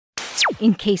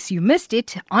in case you missed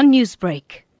it on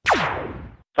Newsbreak.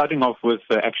 Starting off with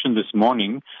action this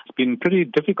morning, it's been pretty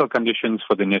difficult conditions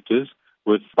for the netters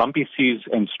with bumpy seas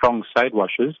and strong side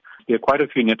washes. There are quite a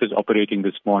few netters operating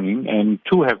this morning, and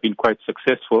two have been quite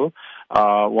successful.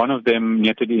 One of them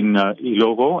netted in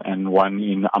Ilovo and one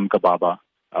in Amkababa,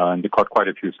 and they caught quite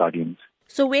a few sardines.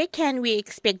 So where can we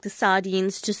expect the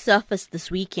sardines to surface this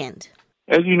weekend?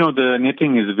 As you know, the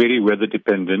netting is very weather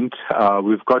dependent.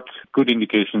 We've got good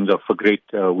indications of a great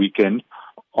weekend.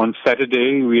 On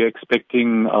Saturday, we are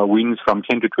expecting winds from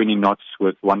 10 to 20 knots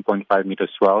with 1.5 meter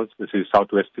swells. This is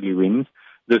southwesterly winds.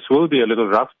 This will be a little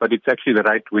rough, but it's actually the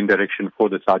right wind direction for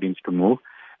the sardines to move.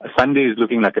 Sunday is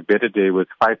looking like a better day with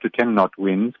 5 to 10 knot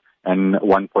winds and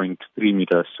 1.3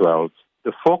 meter swells.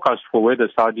 The forecast for where the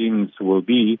sardines will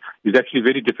be is actually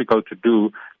very difficult to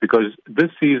do because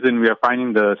this season we are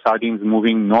finding the sardines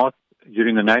moving north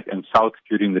during the night and south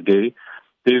during the day.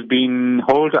 They've been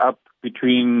holed up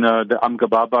between the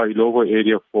Amkababa, Ilovo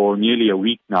area for nearly a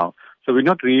week now. So we're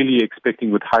not really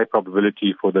expecting with high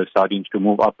probability for the sardines to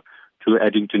move up to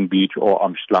Addington Beach or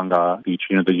Umhlanga Beach,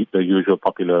 the usual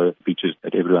popular beaches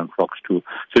that everyone flocks to.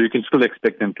 So you can still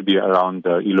expect them to be around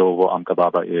the Ilovo,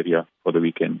 Amkababa area for the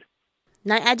weekend.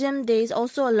 Now, Adam, there's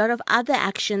also a lot of other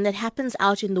action that happens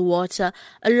out in the water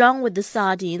along with the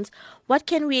sardines. What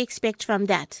can we expect from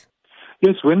that?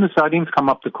 Yes, when the sardines come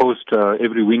up the coast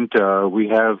every winter, we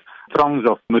have throngs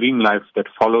of marine life that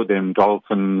follow them,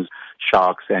 dolphins,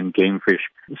 sharks, and game fish.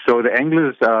 So the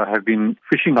anglers have been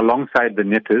fishing alongside the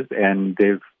netters, and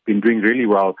they've been doing really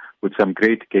well with some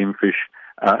great game fish.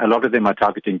 A lot of them are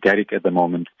targeting garrick at the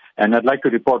moment. And I'd like to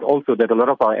report also that a lot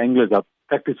of our anglers are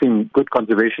practicing good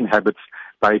conservation habits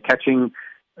by catching,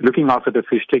 looking after the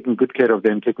fish, taking good care of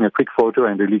them, taking a quick photo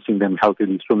and releasing them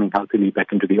healthily, swimming healthily back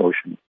into the ocean.